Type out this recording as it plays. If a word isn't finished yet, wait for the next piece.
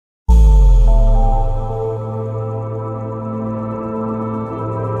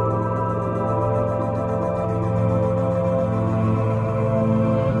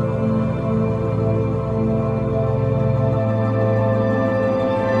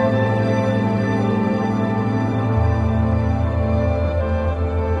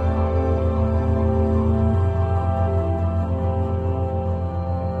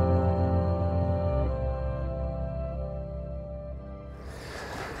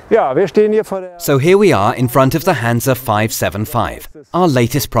So here we are in front of the Hanse 575, our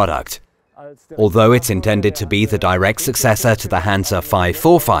latest product. Although it's intended to be the direct successor to the Hanse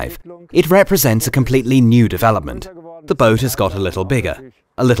 545, it represents a completely new development. The boat has got a little bigger,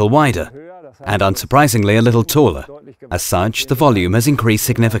 a little wider, and unsurprisingly a little taller. As such, the volume has increased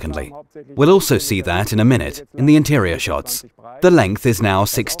significantly. We'll also see that in a minute in the interior shots. The length is now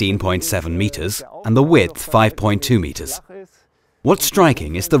 16.7 meters and the width 5.2 meters. What's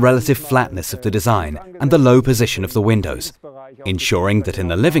striking is the relative flatness of the design and the low position of the windows, ensuring that in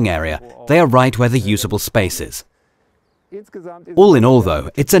the living area they are right where the usable space is. All in all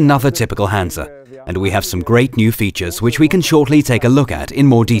though, it's another typical Hanse, and we have some great new features which we can shortly take a look at in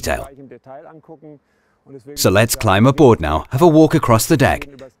more detail. So let's climb aboard now, have a walk across the deck,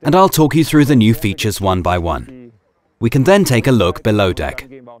 and I'll talk you through the new features one by one. We can then take a look below deck.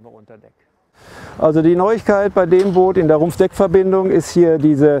 A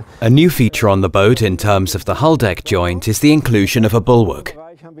new feature on the boat in terms of the hull deck joint is the inclusion of a bulwark.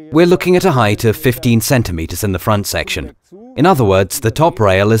 We're looking at a height of 15 centimeters in the front section. In other words, the top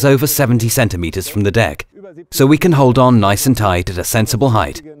rail is over 70 centimeters from the deck, so we can hold on nice and tight at a sensible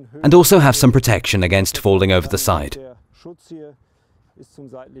height, and also have some protection against falling over the side.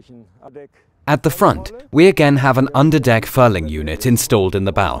 At the front, we again have an underdeck furling unit installed in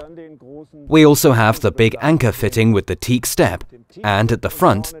the bow. We also have the big anchor fitting with the teak step, and at the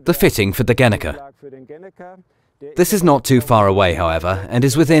front, the fitting for the gennaker. This is not too far away, however, and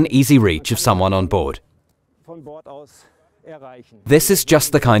is within easy reach of someone on board. This is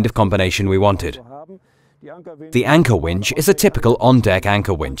just the kind of combination we wanted. The anchor winch is a typical on-deck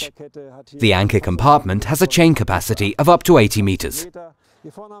anchor winch. The anchor compartment has a chain capacity of up to 80 meters.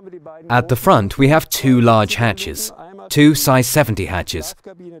 At the front, we have two large hatches, two size 70 hatches,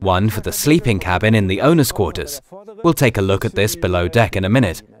 one for the sleeping cabin in the owner's quarters. We'll take a look at this below deck in a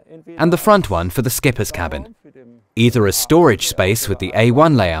minute, and the front one for the skipper's cabin, either as storage space with the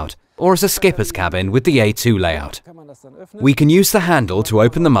A1 layout or as a skipper's cabin with the A2 layout. We can use the handle to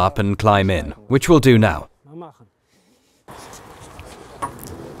open them up and climb in, which we'll do now.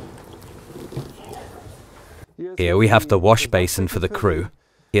 Here we have the wash basin for the crew,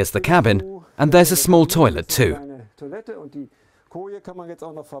 here's the cabin, and there's a small toilet too.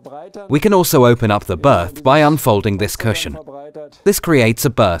 We can also open up the berth by unfolding this cushion. This creates a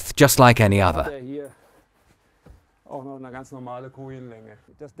berth just like any other.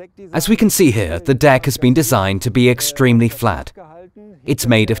 As we can see here, the deck has been designed to be extremely flat. It's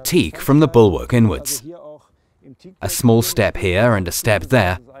made of teak from the bulwark inwards. A small step here and a step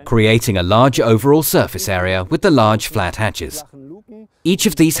there, creating a large overall surface area with the large flat hatches. Each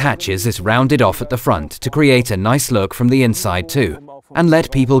of these hatches is rounded off at the front to create a nice look from the inside too, and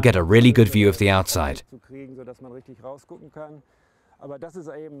let people get a really good view of the outside.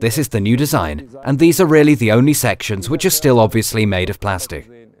 This is the new design, and these are really the only sections which are still obviously made of plastic.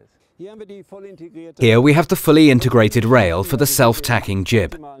 Here we have the fully integrated rail for the self-tacking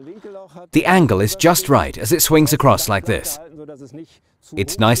jib. The angle is just right as it swings across like this.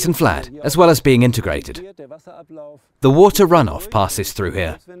 It's nice and flat, as well as being integrated. The water runoff passes through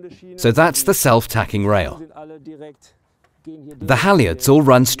here, so that's the self-tacking rail. The halyards all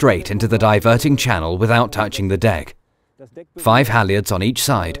run straight into the diverting channel without touching the deck. 5 halyards on each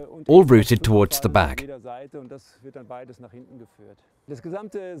side, all routed towards the back.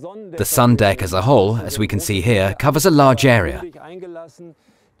 The sun deck as a whole, as we can see here, covers a large area.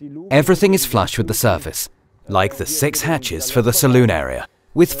 Everything is flush with the surface, like the 6 hatches for the saloon area,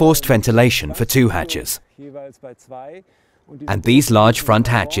 with forced ventilation for 2 hatches. And these large front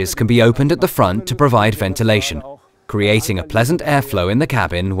hatches can be opened at the front to provide ventilation, creating a pleasant airflow in the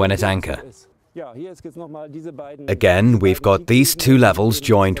cabin when at anchor. Again, we've got these 2 levels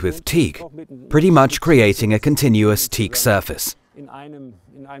joined with teak, pretty much creating a continuous teak surface.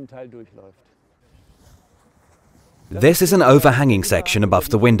 This is an overhanging section above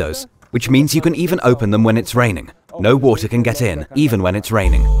the windows, which means you can even open them when it's raining. No water can get in, even when it's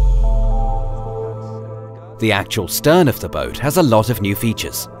raining. The actual stern of the boat has a lot of new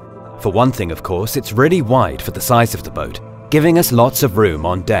features. For one thing, of course, it's really wide for the size of the boat, giving us lots of room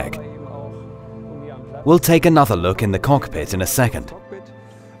on deck. We'll take another look in the cockpit in a second.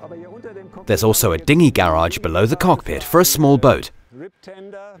 There's also a dinghy garage below the cockpit for a small boat.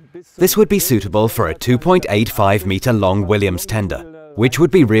 This would be suitable for a 2.85 meter long Williams tender, which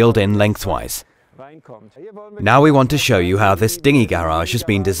would be reeled in lengthwise. Now we want to show you how this dinghy garage has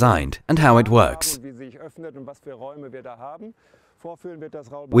been designed and how it works.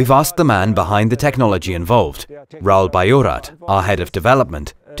 We've asked the man behind the technology involved, Raul Bayorat, our head of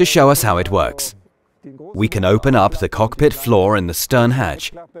development, to show us how it works. We can open up the cockpit floor in the stern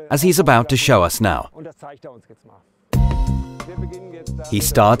hatch, as he's about to show us now. He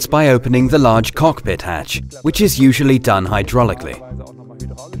starts by opening the large cockpit hatch, which is usually done hydraulically.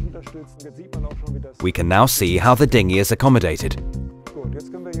 We can now see how the dinghy is accommodated.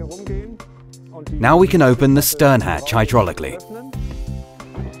 Now we can open the stern hatch hydraulically.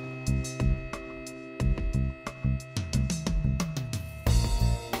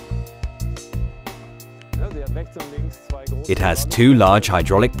 It has two large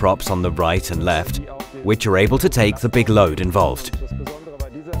hydraulic props on the right and left, which are able to take the big load involved.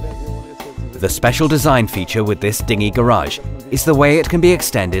 The special design feature with this dinghy garage is the way it can be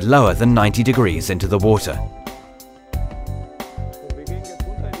extended lower than 90 degrees into the water.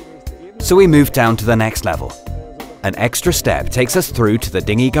 So we move down to the next level. An extra step takes us through to the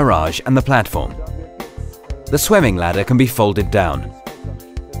dinghy garage and the platform. The swimming ladder can be folded down.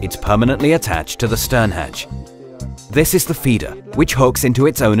 It's permanently attached to the stern hatch. This is the feeder, which hooks into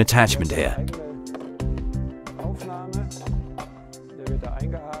its own attachment here.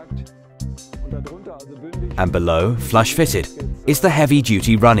 And below, flush-fitted, is the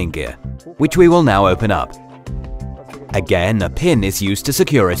heavy-duty running gear, which we will now open up. Again, a pin is used to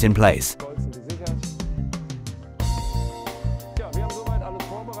secure it in place.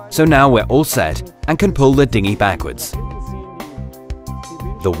 So now we're all set and can pull the dinghy backwards.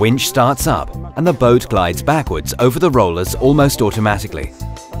 The winch starts up and the boat glides backwards over the rollers almost automatically.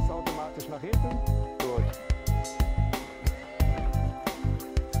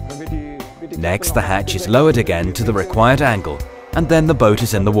 Next, the hatch is lowered again to the required angle, and then the boat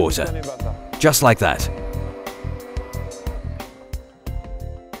is in the water. Just like that.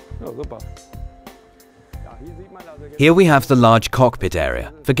 Here we have the large cockpit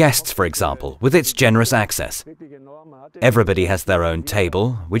area, for guests for example, with its generous access. Everybody has their own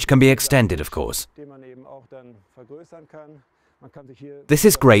table, which can be extended of course. This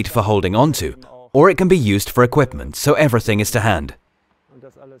is great for holding onto, or it can be used for equipment, so everything is to hand.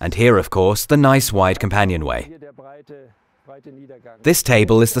 And here of course the nice wide companionway. This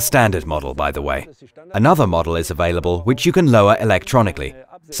table is the standard model, by the way. Another model is available which you can lower electronically,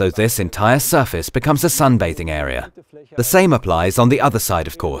 so this entire surface becomes a sunbathing area. The same applies on the other side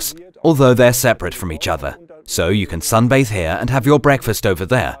of course, although they're separate from each other. So you can sunbathe here and have your breakfast over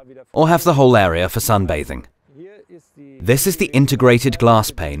there, or have the whole area for sunbathing. This is the integrated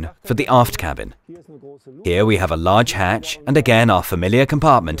glass pane for the aft cabin. Here we have a large hatch and again our familiar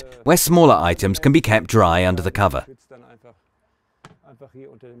compartment where smaller items can be kept dry under the cover.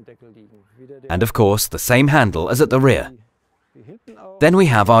 And of course the same handle as at the rear. Then we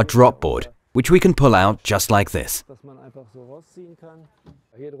have our drop board, which we can pull out just like this.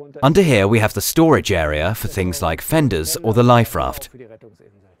 Under here we have the storage area for things like fenders or the life raft.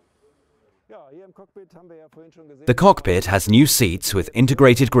 The cockpit has new seats with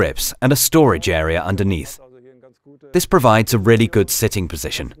integrated grips and a storage area underneath. This provides a really good sitting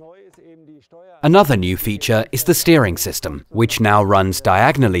position. Another new feature is the steering system, which now runs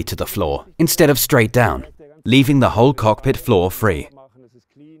diagonally to the floor instead of straight down, leaving the whole cockpit floor free.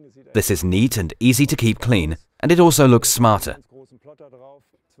 This is neat and easy to keep clean, and it also looks smarter.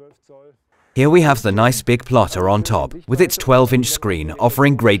 Here we have the nice big plotter on top with its 12-inch screen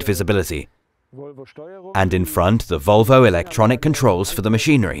offering great visibility. And in front, the Volvo electronic controls for the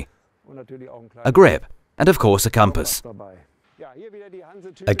machinery, a grip, and of course a compass.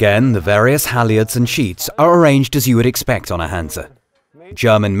 Again, the various halyards and sheets are arranged as you would expect on a Hanse.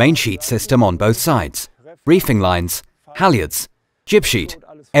 German main sheet system on both sides, reefing lines, halyards, jib sheet,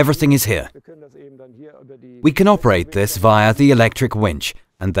 everything is here. We can operate this via the electric winch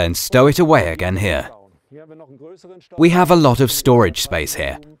and then stow it away again here. We have a lot of storage space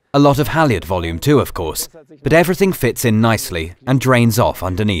here, a lot of halyard volume too of course, but everything fits in nicely and drains off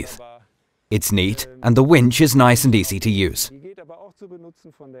underneath. It's neat and the winch is nice and easy to use.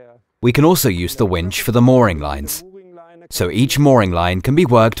 We can also use the winch for the mooring lines. So each mooring line can be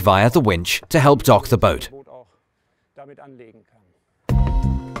worked via the winch to help dock the boat.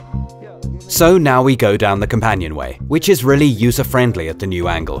 So now we go down the companionway, which is really user-friendly at the new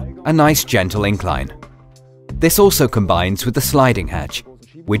angle, a nice gentle incline. This also combines with the sliding hatch,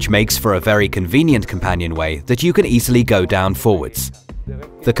 which makes for a very convenient companionway that you can easily go down forwards.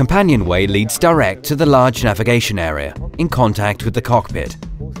 The companionway leads direct to the large navigation area, in contact with the cockpit,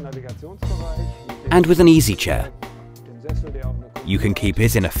 and with an easy chair. You can keep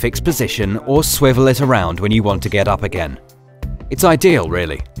it in a fixed position or swivel it around when you want to get up again. It's ideal,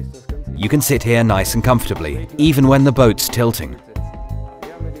 really. You can sit here nice and comfortably, even when the boat's tilting.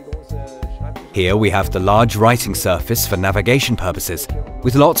 Here we have the large writing surface for navigation purposes,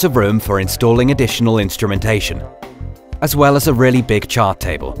 with lots of room for installing additional instrumentation, as well as a really big chart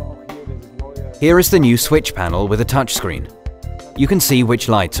table. Here is the new switch panel with a touchscreen. You can see which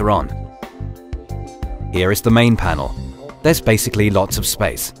lights are on. Here is the main panel. There's basically lots of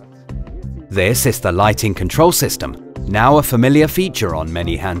space. This is the lighting control system, now a familiar feature on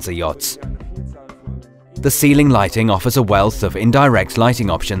many Hanse yachts. The ceiling lighting offers a wealth of indirect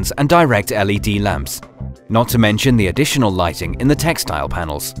lighting options and direct LED lamps, not to mention the additional lighting in the textile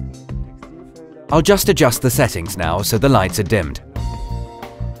panels. I'll just adjust the settings now so the lights are dimmed,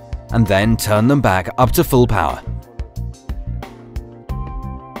 and then turn them back up to full power.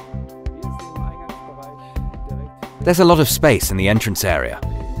 There's a lot of space in the entrance area.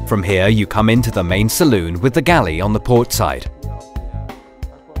 From here you come into the main saloon with the galley on the port side.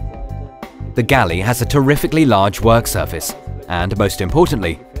 The galley has a terrifically large work surface and, most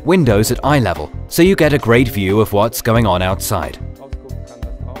importantly, windows at eye level, so you get a great view of what's going on outside.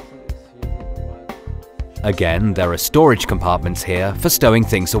 Again, there are storage compartments here for stowing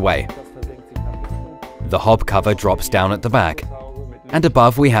things away. The hob cover drops down at the back, and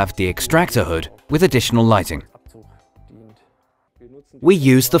above we have the extractor hood with additional lighting. We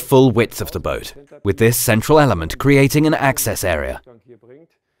use the full width of the boat, with this central element creating an access area.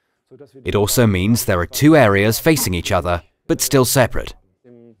 It also means there are two areas facing each other, but still separate.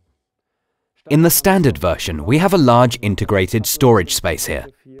 In the standard version, we have a large integrated storage space here,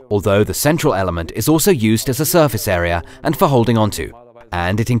 although the central element is also used as a surface area and for holding onto,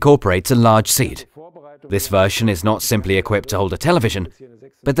 and it incorporates a large seat. This version is not simply equipped to hold a television,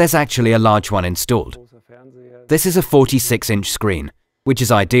 but there's actually a large one installed. This is a 46-inch screen, which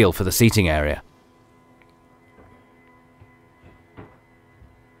is ideal for the seating area.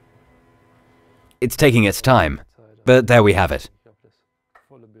 It's taking its time, but there we have it.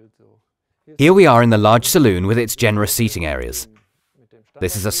 Here we are in the large saloon with its generous seating areas.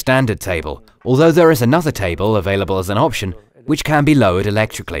 This is a standard table, although there is another table available as an option, which can be lowered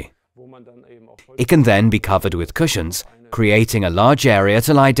electrically. It can then be covered with cushions, creating a large area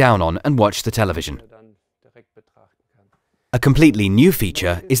to lie down on and watch the television. A completely new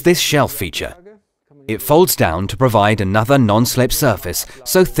feature is this shelf feature. It folds down to provide another non-slip surface,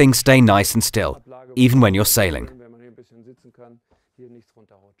 so things stay nice and still, even when you're sailing.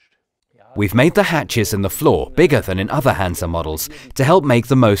 We've made the hatches in the floor bigger than in other Hanse models to help make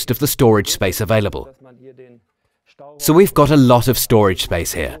the most of the storage space available. So we've got a lot of storage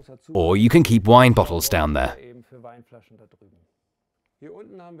space here, or you can keep wine bottles down there.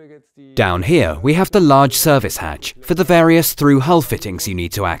 Down here we have the large service hatch for the various through-hull fittings you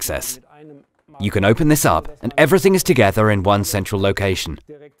need to access. You can open this up and everything is together in one central location.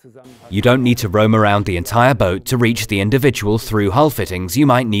 You don't need to roam around the entire boat to reach the individual through-hull fittings you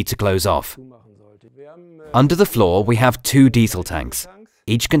might need to close off. Under the floor we have two diesel tanks,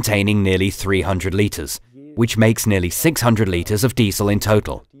 each containing nearly 300 litres, which makes nearly 600 litres of diesel in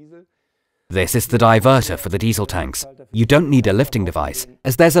total. This is the diverter for the diesel tanks. You don't need a lifting device,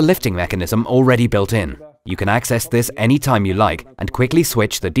 as there's a lifting mechanism already built in. You can access this anytime you like and quickly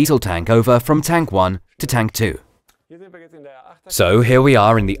switch the diesel tank over from tank 1 to tank 2. So here we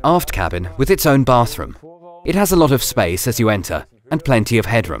are in the aft cabin with its own bathroom. It has a lot of space as you enter and plenty of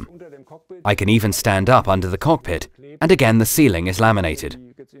headroom. I can even stand up under the cockpit, and again the ceiling is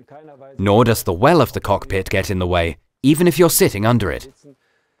laminated. Nor does the well of the cockpit get in the way, even if you're sitting under it.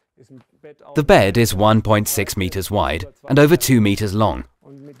 The bed is 1.6 meters wide and over 2 meters long.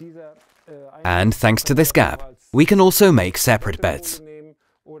 And thanks to this gap, we can also make separate beds.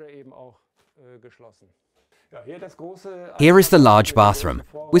 Here is the large bathroom,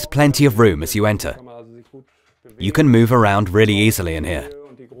 with plenty of room as you enter. You can move around really easily in here.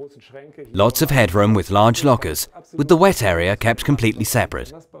 Lots of headroom with large lockers, with the wet area kept completely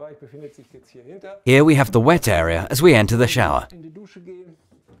separate. Here we have the wet area as we enter the shower.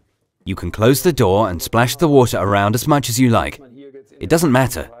 You can close the door and splash the water around as much as you like. It doesn't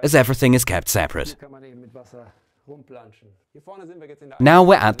matter, as everything is kept separate. Now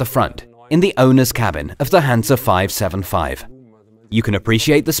we're at the front, in the owner's cabin of the Hanse 575. You can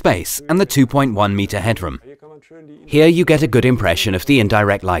appreciate the space and the 2.1 meter headroom. Here you get a good impression of the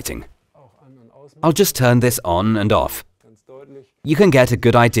indirect lighting. I'll just turn this on and off. You can get a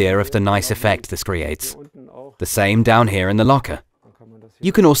good idea of the nice effect this creates. The same down here in the locker.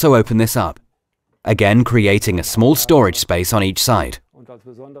 You can also open this up, again creating a small storage space on each side.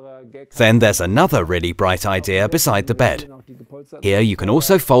 Then there's another really bright idea beside the bed. Here you can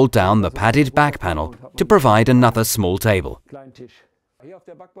also fold down the padded back panel to provide another small table.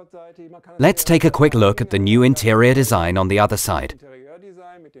 Let's take a quick look at the new interior design on the other side,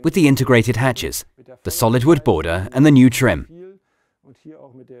 with the integrated hatches, the solid wood border and the new trim.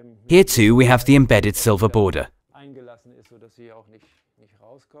 Here too we have the embedded silver border.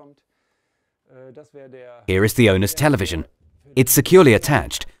 Here is the owner's television. It's securely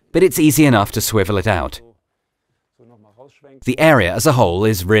attached, but it's easy enough to swivel it out. The area as a whole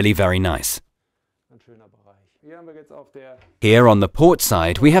is really very nice. Here on the port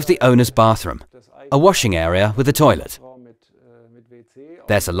side we have the owner's bathroom, a washing area with a toilet.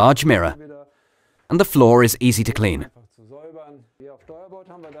 There's a large mirror, and the floor is easy to clean.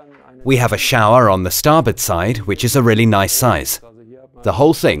 We have a shower on the starboard side, which is a really nice size. The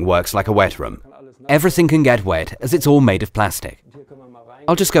whole thing works like a wet room. Everything can get wet as it's all made of plastic.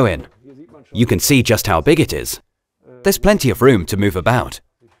 I'll just go in. You can see just how big it is. There's plenty of room to move about.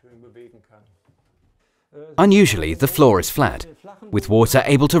 Unusually, the floor is flat, with water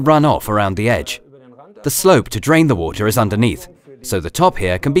able to run off around the edge. The slope to drain the water is underneath, so the top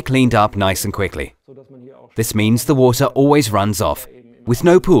here can be cleaned up nice and quickly. This means the water always runs off, with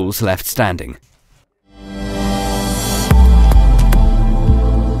no pools left standing.